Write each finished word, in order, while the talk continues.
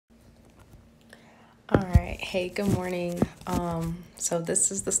All right. Hey, good morning. So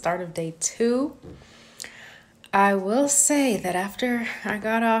this is the start of day 2. I will say that after I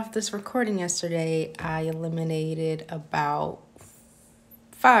got off this recording yesterday, I eliminated about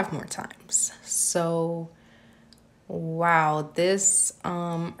 5 more times. So wow, this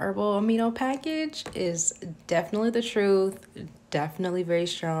herbal amino package is definitely the truth, definitely very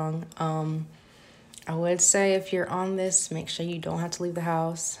strong. I would say if you're on this, make sure you don't have to leave the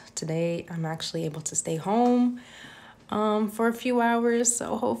house. Today, I'm actually able to stay home for a few hours.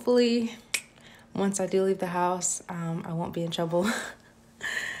 So hopefully, once I do leave the house, I won't be in trouble.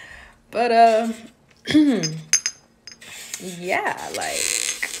 But yeah,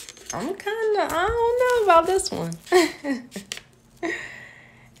 like I'm kind of, I don't know about this one.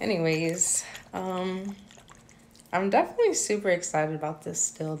 Anyways, I'm definitely super excited about this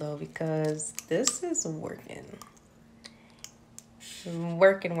still though, because this is working.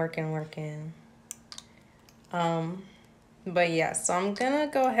 But yeah, so I'm gonna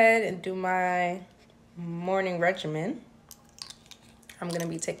go ahead and do my morning regimen. I'm gonna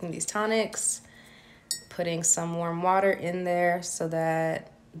be taking these tonics, putting some warm water in there so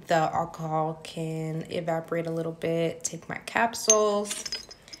that the alcohol can evaporate a little bit, take my capsules,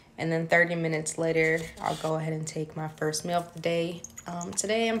 and then 30 minutes later, I'll go ahead and take my first meal of the day.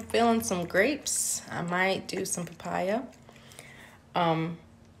 Today I'm feeling some grapes. I might do some papaya.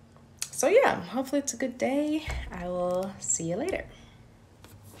 So yeah, hopefully it's a good day. I will see you later.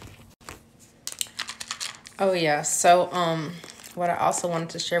 Oh yeah, so what I also wanted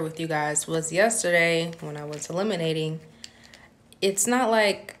to share with you guys was yesterday when I was eliminating, it's not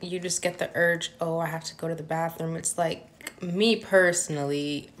like you just get the urge, oh, I have to go to the bathroom. It's like me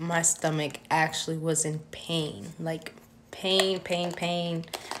personally, my stomach actually was in pain, like pain,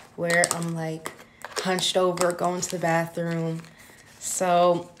 where I'm like hunched over going to the bathroom.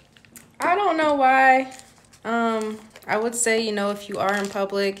 So I don't know why. I would say, you know, if you are in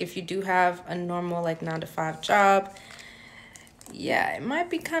public, if you do have a normal like 9-to-5 job, yeah, it might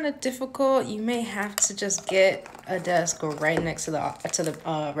be kind of difficult. You may have to just get a desk right next to the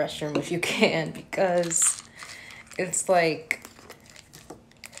restroom if you can, because it's like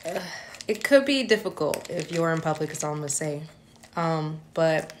it could be difficult if you're in public, is all I'm gonna say.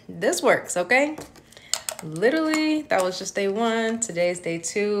 But this works, okay? Literally, that was just day 1. Today's day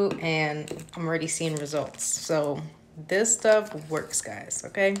 2, and I'm already seeing results. So this stuff works, guys,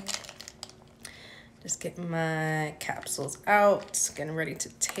 okay? Just getting my capsules out, getting ready to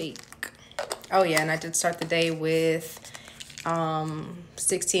take. Oh yeah, and I did start the day with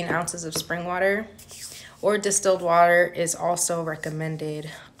 16 ounces of spring water, or distilled water is also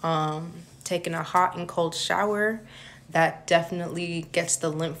recommended. Taking a hot and cold shower, that definitely gets the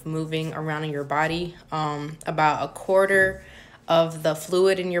lymph moving around in your body. About a quarter of the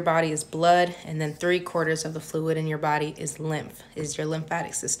fluid in your body is blood, and then 3/4 of the fluid in your body is lymph, is your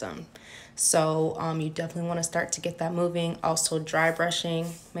lymphatic system. So you definitely want to start to get that moving. Also dry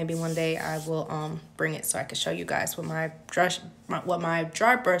brushing. Maybe one day I will bring it so I can show you guys what my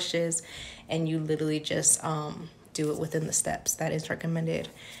dry brush is, and you literally just do it within the steps that is recommended.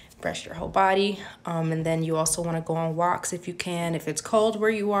 Brush your whole body, and then you also want to go on walks if you can. If it's cold where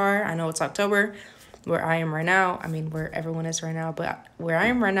you are, I know it's October where I am right now. I mean, where everyone is right now, but where I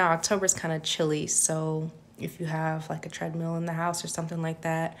am right now, October is kind of chilly. So if you have like a treadmill in the house or something like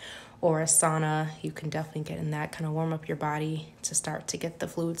that, or a sauna, you can definitely get in that, kind of warm up your body to start to get the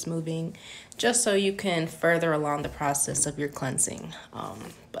fluids moving, just so you can further along the process of your cleansing.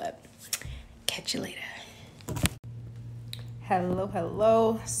 But catch you later.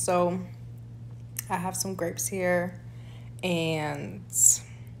 Hello. So I have some grapes here, and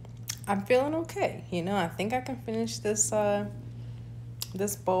I'm feeling okay. You know, I think I can finish this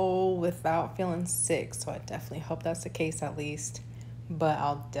this bowl without feeling sick. So I definitely hope that's the case at least. But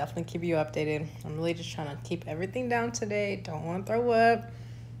I'll definitely keep you updated. I'm really just trying to keep everything down today. Don't want to throw up.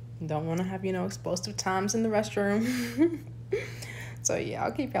 Don't want to have, you know, explosive times in the restroom. So yeah,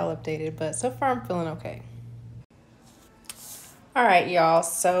 I'll keep y'all updated. But so far I'm feeling okay. All right, y'all.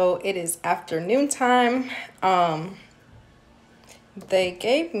 So it is afternoon time. They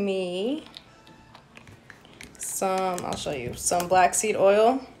gave me I'll show you, some black seed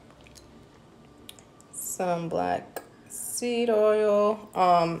oil.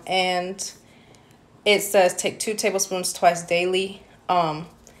 And it says take 2 tablespoons twice daily. I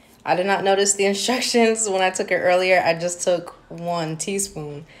did not notice the instructions when I took it earlier. I just took 1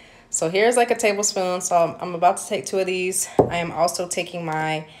 teaspoon. So here's like a tablespoon. So I'm about to take 2 of these. I am also taking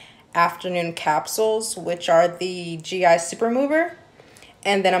my afternoon capsules, which are the GI Super Mover.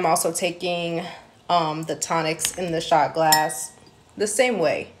 And then I'm also taking the tonics in the shot glass the same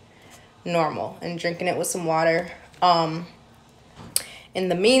way. normal and drinking it with some water. In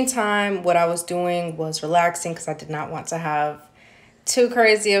the meantime, what I was doing was relaxing because I did not want to have too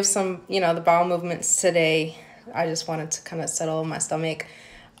crazy of some, the bowel movements today. I just wanted to kind of settle my stomach.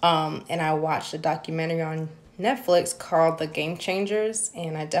 And I watched a documentary on Netflix called The Game Changers,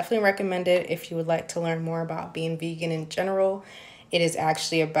 and I definitely recommend it if you would like to learn more about being vegan in general. It is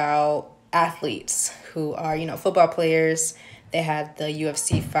actually about athletes who are, football players. They had the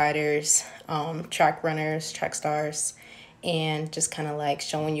UFC fighters, track runners, track stars, and just kind of like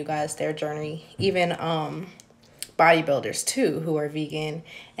showing you guys their journey. Even bodybuilders too who are vegan,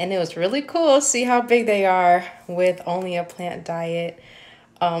 and it was really cool to see how big they are with only a plant diet.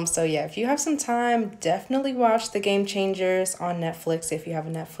 So yeah, if you have some time, definitely watch The Game Changers on Netflix if you have a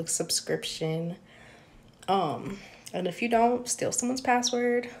Netflix subscription. And if you don't, steal someone's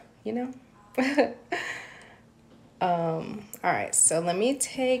password, All right, so let me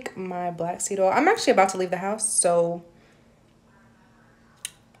take my black seed oil. I'm actually about to leave the house, so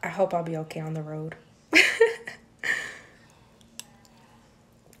I hope I'll be okay on the road.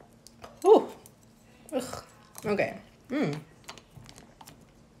 Ooh. Ugh. Okay.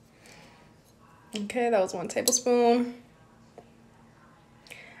 Okay, that was 1 tablespoon.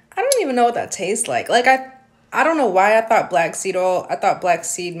 I don't even know what that tastes like. Like, I don't know why I thought black seed oil. I thought black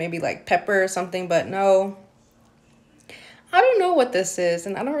seed maybe like pepper or something, but no. I don't know what this is,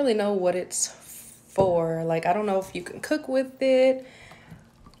 and I don't really know what it's for. Like, I don't know if you can cook with it.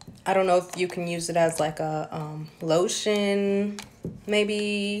 I don't know if you can use it as like a lotion,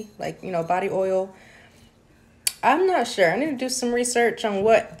 maybe like, body oil. I'm not sure. I need to do some research on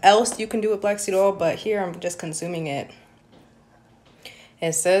what else you can do with black seed oil, but here I'm just consuming it.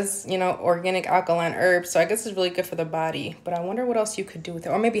 It says, organic alkaline herbs, so I guess it's really good for the body, but I wonder what else you could do with it.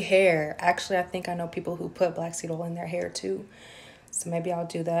 Or maybe hair. Actually, I think I know people who put black seed oil in their hair too. So maybe I'll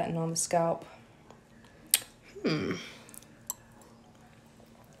do that and on the scalp. Whew.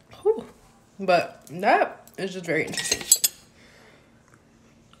 But that is just very interesting.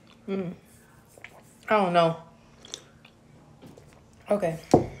 I don't know. Okay.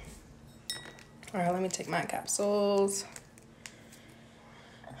 All right, let me take my capsules.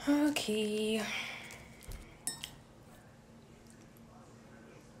 Okay.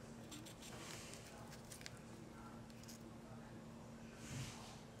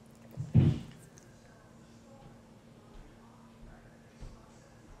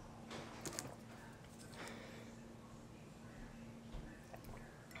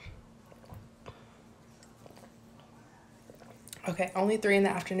 Okay, only 3 in the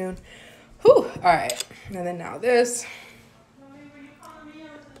afternoon. Whew, all right. And then now this.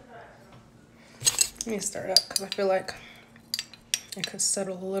 Let me start up because I feel like it could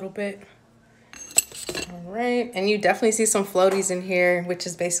settle a little bit. All right, and you definitely see some floaties in here, which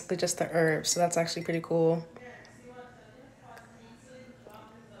is basically just the herbs, so that's actually pretty cool.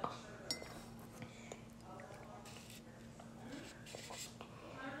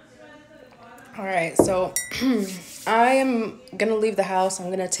 All right, so I am gonna leave the house.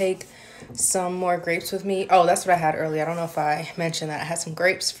 I'm gonna take some more grapes with me. Oh, that's what I had earlier. I don't know if I mentioned that. I had some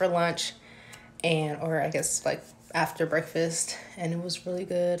grapes for lunch, or I guess like after breakfast, and it was really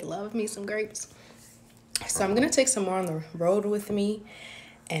good. Love me some grapes. So I'm gonna take some more on the road with me,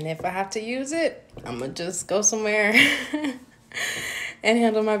 and if I have to use it, I'm gonna just go somewhere and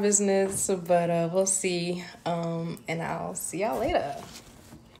handle my business. But we'll see, and I'll see y'all later.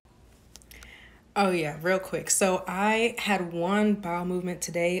 Oh yeah, real quick. So I had one bowel movement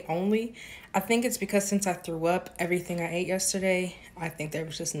today only. I think it's because since I threw up everything I ate yesterday, I think there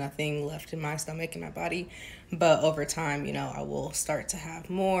was just nothing left in my stomach and my body. But over time, I will start to have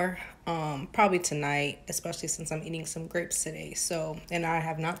more, probably tonight, especially since I'm eating some grapes today. So, and I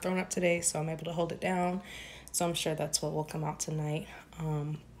have not thrown up today, so I'm able to hold it down. So I'm sure that's what will come out tonight.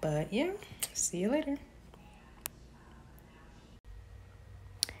 But yeah, see you later.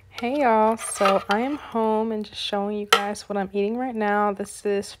 Hey y'all, so I am home and just showing you guys what I'm eating right now. This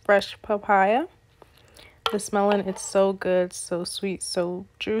is fresh papaya. This melon, it's so good, so sweet, so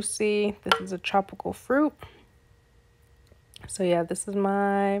juicy. This is a tropical fruit. So yeah, this is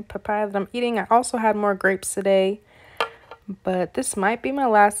my papaya that I'm eating. I also had more grapes today, but this might be my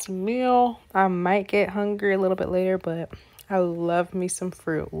last meal. I might get hungry a little bit later, but I love me some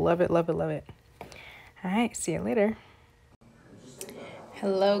fruit. Love it, love it, love it. All right, see you later.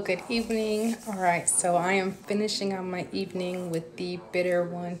 Hello, good evening. All right, so I am finishing out my evening with the bitter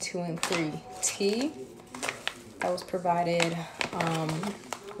 1, 2, and 3 tea that was provided.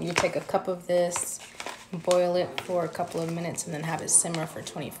 You take a cup of this, boil it for a couple of minutes, and then have it simmer for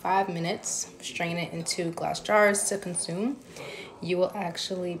 25 minutes. Strain it into glass jars to consume. you will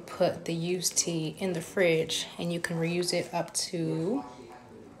actually put the used tea in the fridge and you can reuse it up to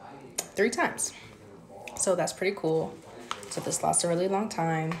 3 times. So that's pretty cool. So this lasts a really long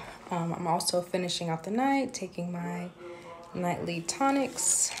time. I'm also finishing out the night, taking my nightly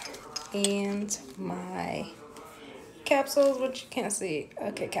tonics and my capsules, which you can't see.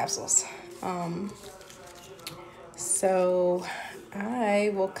 Okay, capsules. So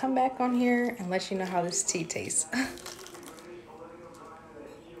I will come back on here and let you know how this tea tastes.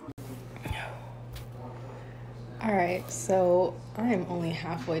 All right, so I am only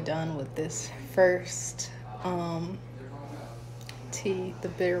halfway done with this first tea, the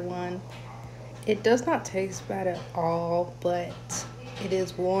bitter one. It does not taste bad at all, but it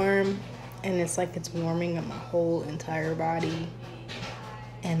is warm and it's like it's warming up my whole entire body.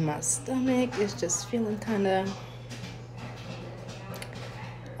 And my stomach is just feeling kind of,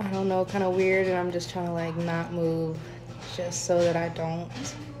 I don't know, kind of weird, and I'm just trying to like not move just so that I don't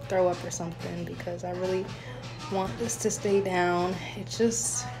throw up or something, because I really want this to stay down. It's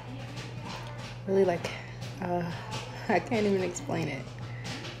just really like, I can't even explain it,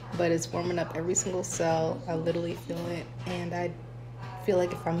 but it's warming up every single cell. I literally feel it, and I feel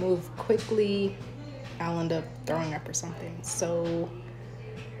like if I move quickly, I'll end up throwing up or something. So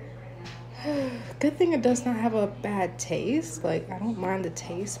good thing it does not have a bad taste. Like, I don't mind the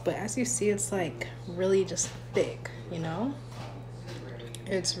taste, but as you see, it's like really just thick, you know?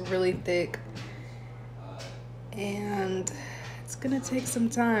 It's really thick, and it's gonna take some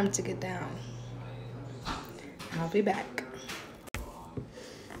time to get down. I'll be back.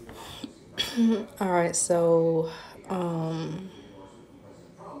 All right, so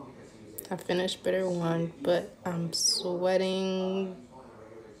I finished bitter one, but I'm sweating.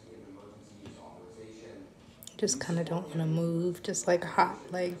 Just kind of don't want to move, just like hot,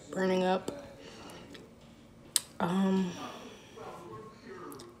 like burning up.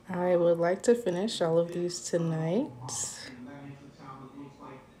 I would like to finish all of these tonight.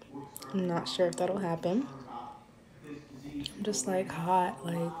 I'm not sure if that'll happen. I'm just like hot,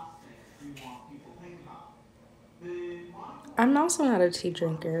 like I'm also not a tea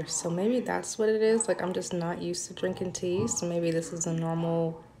drinker, so maybe that's what it is. Like, I'm just not used to drinking tea, so maybe this is a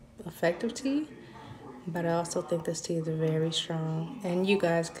normal effect of tea. But I also think this tea is very strong, and you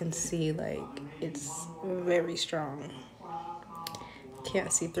guys can see, like, it's very strong.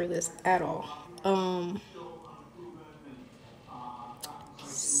 Can't see through this at all.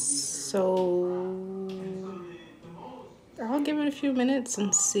 So I'll give it a few minutes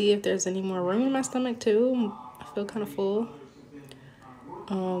and see if there's any more room in my stomach too. I feel kind of full.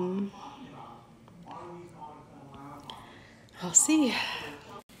 I'll see.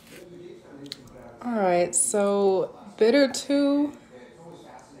 All right, so bitter 2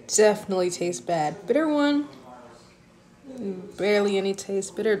 definitely tastes bad. Bitter 1, barely any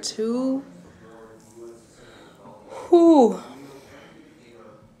taste. Bitter 2, whew.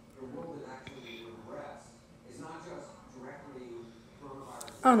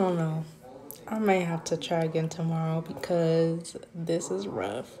 I don't know. I may have to try again tomorrow because this is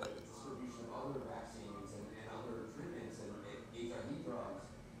rough.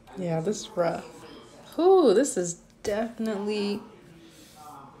 Yeah, this is rough. Whew, this is definitely,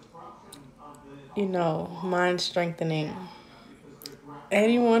 you know, mind strengthening.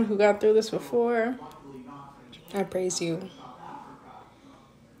 Anyone who got through this before, I praise you.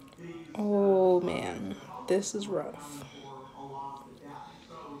 Oh man, this is rough.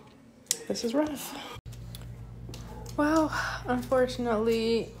 This is rough. Well,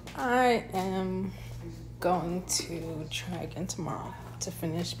 unfortunately, I am going to try again tomorrow to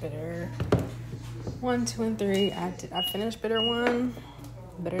finish bitter 1, 2, and 3. I finished bitter 1,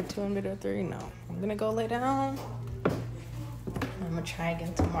 bitter 2, and bitter 3. No, I'm gonna go lay down. I'm gonna try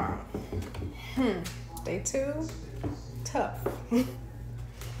again tomorrow. Day 2, tough.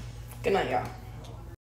 Good night, y'all.